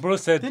kill Ed. And bro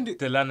said the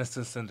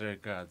Lannisters sent their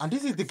guards. And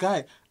this is the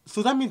guy.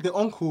 So that means the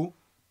uncle.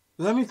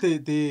 That means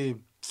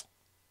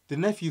the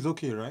nephew's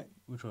okay, right?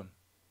 Which one?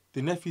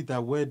 The nephew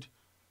that wed.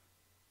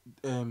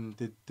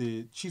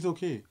 She's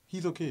okay.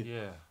 He's okay.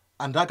 Yeah.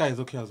 And that guy is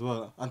okay as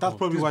well. And that's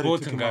probably why they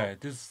took him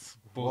out. This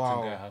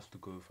Bolton guy has to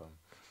go, fam.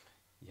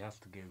 He has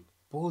to go.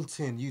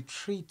 Bolton, you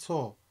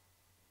traitor.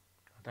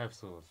 That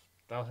episode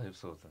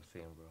was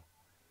insane, bro.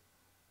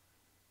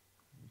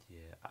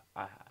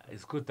 Yeah,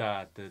 it's good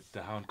that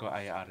the Hound got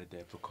Aya out of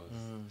there because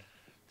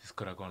this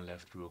could have gone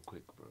left real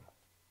quick, bro.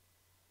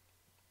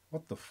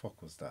 What the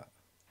fuck was that?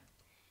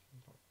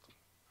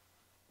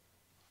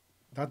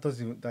 That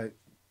doesn't like.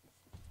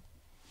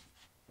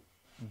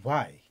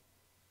 Why?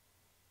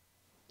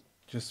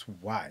 Just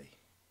why?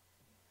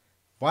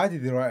 Why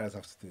did the writers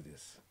have to do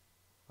this?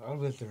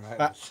 Always the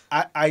writers.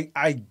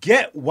 I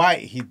get why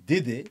he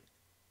did it.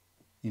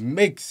 It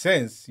makes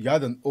sense. You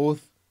had an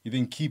oath, you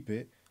didn't keep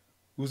it.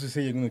 Who's to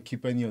say you're going to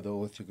keep any of the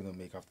oaths you're going to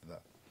make after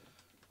that?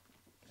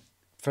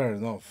 Fair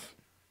enough.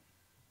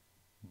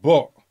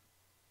 But,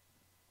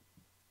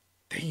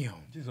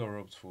 damn. This is all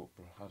Robb's fault,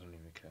 bro. I don't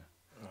even care.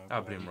 I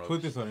blame Robb.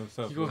 Put this on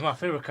himself. He was my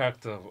favorite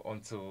character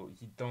until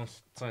he done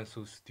something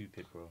so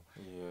stupid, bro.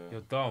 Yeah.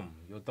 You're dumb.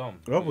 You're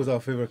dumb. Robb was our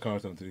favorite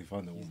character until he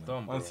found a woman.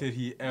 Dumb, bro. Until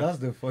he... That's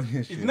the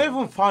funniest shit. He's not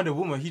even found a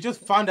woman. He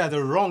just found her at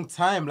the wrong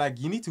time.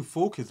 Like, you need to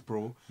focus,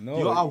 bro. No,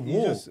 you're at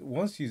war. Just,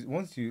 once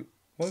you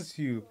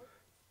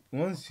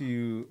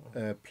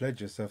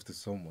pledge yourself to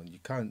someone, you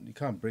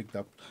can't break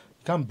that.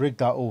 You can't break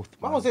that oath.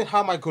 Man was saying,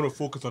 how am I going to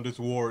focus on this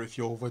war if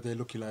you're over there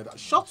looking like that?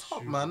 Shut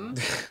up, man.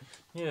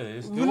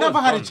 Yeah, we never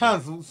had a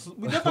chance.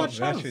 We never had a chance.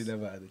 We actually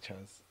never had a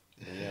chance.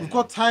 Yeah. We've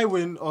got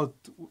Tywin,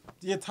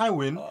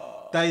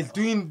 that is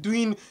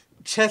doing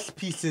chess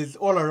pieces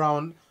all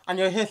around, and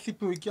you're here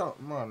sleeping with girl.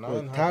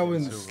 Man,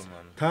 Tywin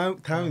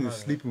is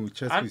sleeping with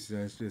chess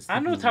pieces. I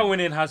know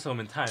Tywin ain't had some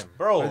in time,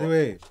 bro. By the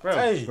way,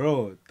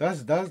 bro,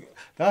 that's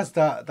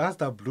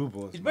that blue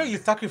balls. It's better you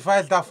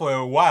sacrifice that for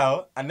a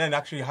while and then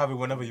actually have it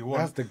whenever you want.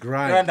 That's the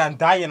grind. Rather than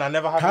dying and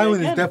never having it Tywin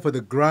again. is there for the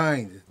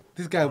grind.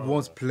 This guy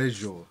wants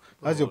pleasure.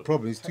 That's your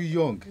problem. He's too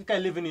young. This guy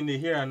living in the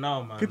here and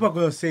now, man. People are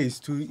gonna say he's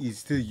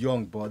still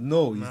young, but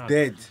no, he's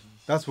dead.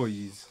 That's what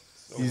he is.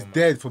 He's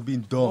dead for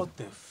being dumb. What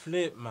the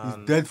flip, man?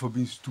 He's dead for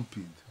being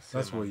stupid.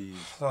 That's what he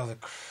is.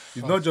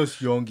 He's not just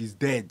young, he's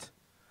dead.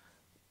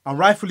 And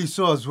rightfully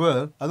so as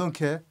well. I don't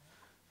care.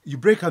 You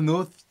break an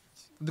oath,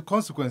 the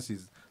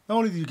consequences. Not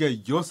only do you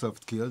get yourself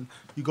killed,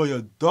 you got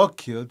your dog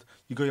killed,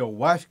 you got your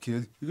wife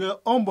killed, you got your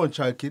unborn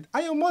child killed,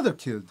 and your mother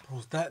killed.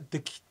 Bro, that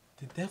the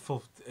death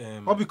of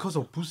all because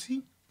of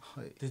pussy?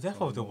 The death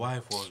of the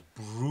wife was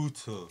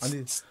brutal. And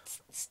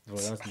bro,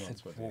 that's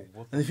nuts.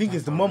 And the thing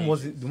is, the mom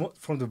wasn't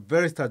from the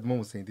very start. The mom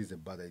was saying this is a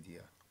bad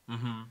idea.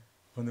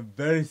 From the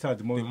very start,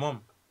 the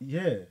mom.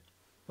 Yeah,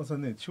 what's her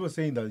name? She was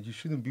saying that you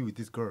shouldn't be with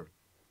this girl.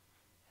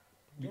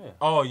 Yeah.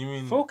 Oh, you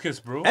mean focus,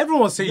 bro?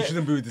 Everyone was saying you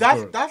shouldn't be with this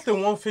girl. That's the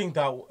one thing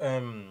that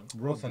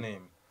what's her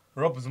name?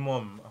 Robb's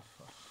mom.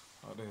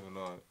 I don't even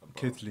know.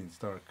 Caitlin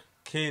Stark.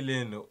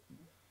 Caitlin.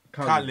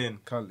 Catelyn.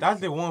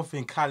 That's the one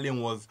thing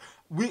Catelyn was.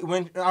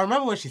 I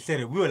remember when she said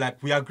it, we were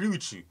like, we agree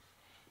with you.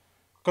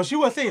 Because she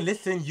was saying,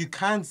 listen, you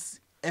can't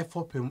F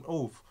up him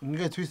off. You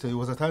get twisted, it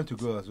was a time to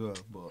go as well,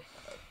 but...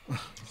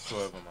 It's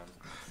over, man.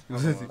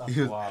 That's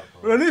wild,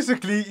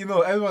 realistically,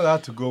 everyone that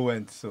had to go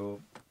went,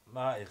 so...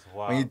 That is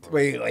wild,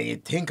 when you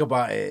think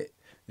about it,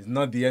 it's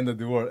not the end of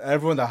the world.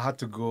 Everyone that had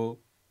to go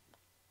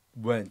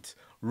went.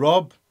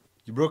 Robb,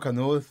 you broke an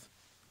oath,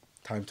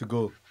 time to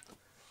go.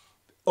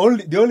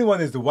 The only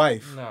one is the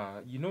wife.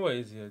 Nah, you know what it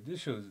is here? This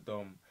show is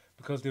dumb.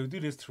 Because they'll do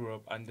this to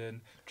Robb and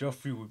then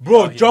Joffrey would be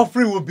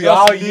Joffrey would be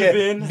out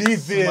here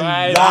living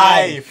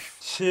life.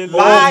 Chilling.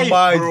 Oh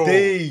my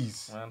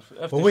days. Man,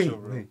 but wait.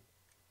 You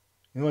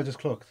know what I just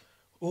clocked?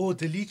 Oh,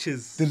 the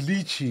leeches. The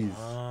leeches.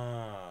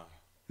 Ah.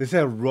 They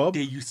said Robb.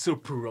 They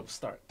usurp Robb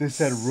Stark. They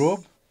said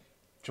Robb.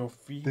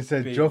 Joffrey. They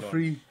said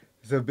Joffrey.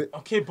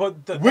 Okay,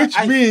 but... which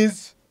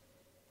means...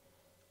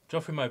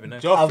 Joffrey might be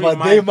next. Our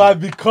day might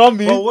be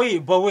coming. But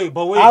wait.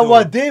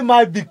 Our day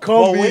might be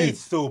coming.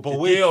 But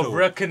wait, day of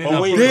reckoning.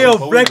 Day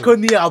of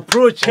reckoning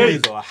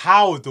approaching.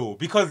 How though?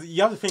 Because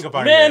you have to think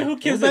about it. Man, who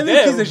gives a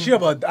damn? Gives a shit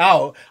about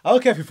how? I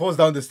don't care if he falls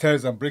down the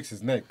stairs and breaks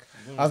his neck.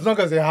 As long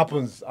as it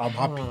happens, I'm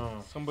happy.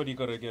 Somebody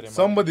gotta get him.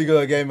 Somebody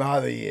gotta get him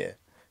out of here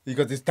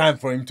because it's time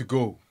for him to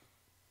go.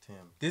 Damn.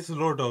 This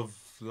Lord of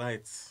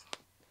Lights.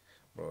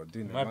 Bro,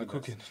 might be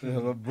cooking.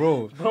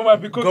 Bro, might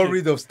be cooking. Got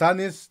rid of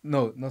Stannis.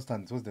 No, not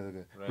Stannis. What's the other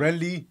guy? Right.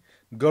 Renly.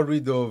 Got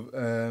rid of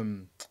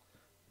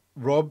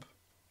Robb.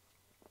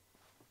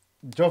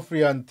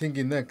 Joffrey, I'm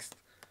thinking next.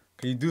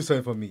 Can you do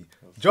something for me?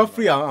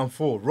 Joffrey, I'm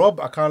for. Robb,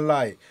 I can't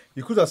lie.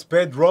 You could have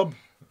spared Robb,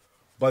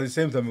 but at the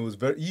same time,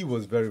 he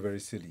was very, very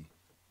silly.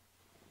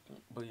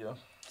 But yeah.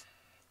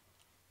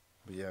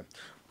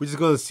 We're just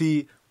gonna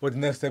see what the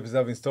next episode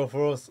have in store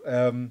for us.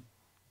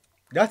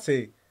 That's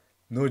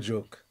no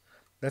joke.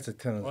 That's a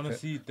 10 out of 10.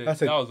 Honestly,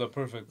 that was a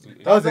perfect.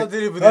 That didn't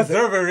even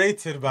deserve a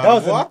rating, man. That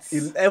was what?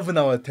 an 11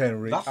 out of 10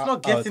 rating. That's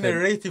not getting a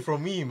rating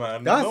from me,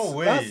 man. No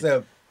way. That's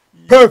a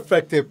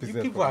perfect episode.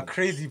 You people are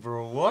crazy,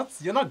 bro. What?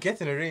 You're not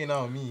getting a rating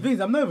out of me. Vince,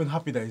 I'm not even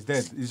happy that he's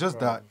dead. It's just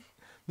that.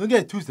 Don't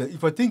get it twisted.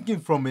 If you're thinking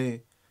from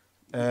a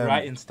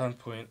writing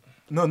standpoint.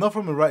 No, not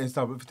from a writing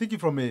standpoint. If you're thinking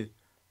from a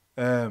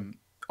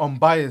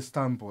unbiased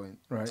standpoint,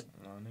 right?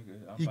 No,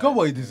 nigga, he got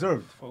what he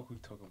deserved. What we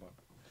talking about?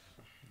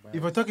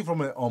 If we're talking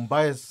from an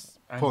unbiased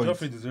point,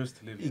 Joffrey deserves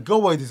to live. He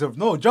got what he deserved.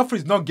 No,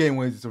 Joffrey's not getting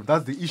what he deserved.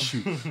 That's the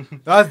issue.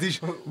 That's the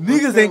issue.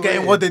 Niggas ain't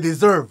getting what they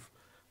deserve.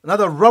 Now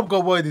that Robb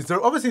got what he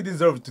deserved, obviously he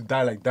deserved to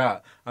die like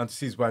that and to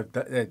see his wife.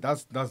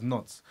 That's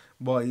nuts.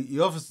 But he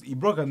obviously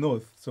broke an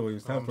oath, so it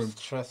was time for him.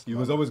 It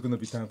was always gonna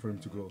be time for him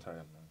to go.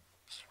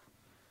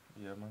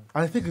 Yeah, man.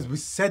 And I think we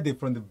said it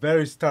from the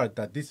very start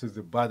that this was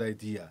a bad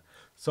idea.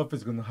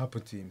 Something's gonna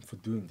happen to him for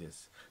doing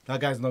this. That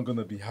guy's not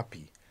gonna be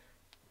happy.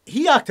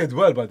 He acted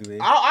well, by the way.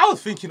 I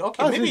was thinking,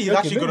 maybe he's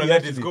actually gonna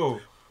let this go.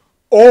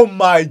 Oh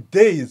my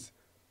days!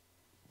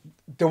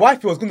 The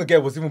wife he was gonna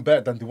get was even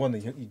better than the one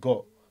that he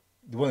got,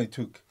 the one he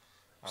took.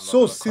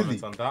 So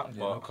silly. On that,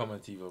 no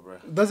comment either, bro.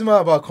 Doesn't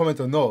matter about comment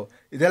or no.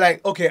 They're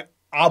like, okay,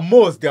 at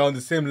most they're on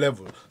the same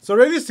level. So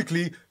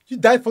realistically, you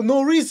died for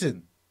no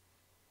reason.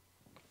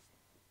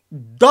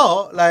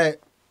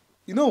 Like,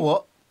 you know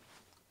what?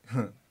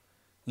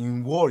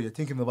 In war, you're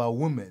thinking about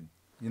women.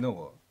 You know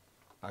what?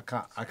 I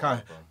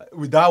can't.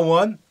 With that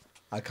one,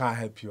 I can't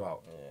help you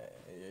out.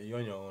 Yeah, you're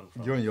on your own.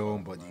 You're on your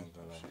own, buddy.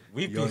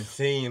 We've been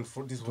saying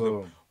for this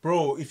one,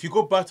 bro. If you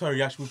go back to our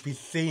reaction, we've been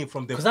saying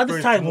from the because at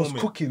this time moment,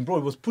 was cooking, bro.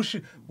 It was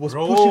pushing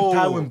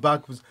Tywin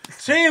back.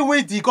 Straight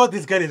away, he got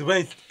this guy is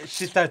when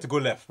shit started to go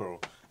left, bro.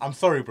 I'm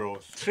sorry, bro.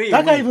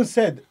 That guy even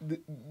said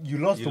you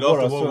lost the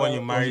war when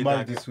you married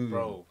that this guy,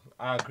 bro.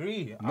 I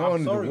agree. Not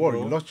only the war,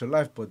 you lost your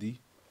life, buddy.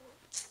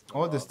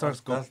 All the stars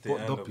got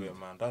fucked up,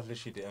 man. That's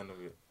literally the end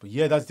of it. But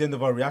yeah, that's the end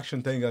of our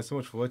reaction. Thank you guys so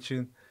much for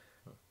watching.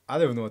 I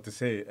don't even know what to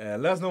say.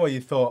 Let us know what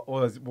you thought.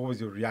 What was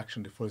your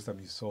reaction the first time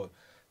you saw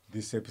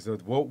this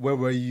episode? Where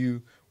were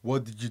you?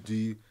 What did you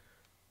do?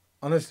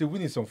 Honestly, we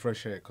need some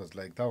fresh air because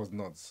like that was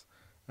nuts.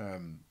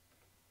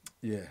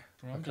 Yeah.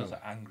 Bro, I'm just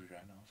angry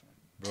right now.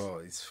 Bro,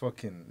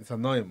 it's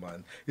annoying,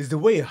 man. It's the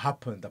way it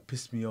happened that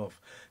pissed me off.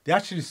 They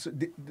actually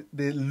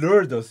they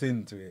lured us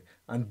into it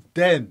and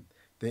then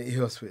they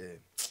hit us with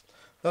it.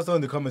 That's all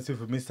in the comments if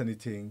you missed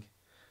anything.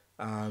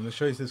 Make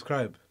sure you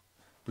subscribe.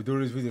 We do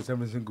these videos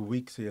every single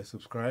week, so yeah,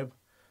 subscribe.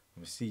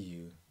 We'll see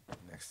you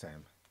next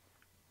time.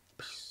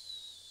 Peace.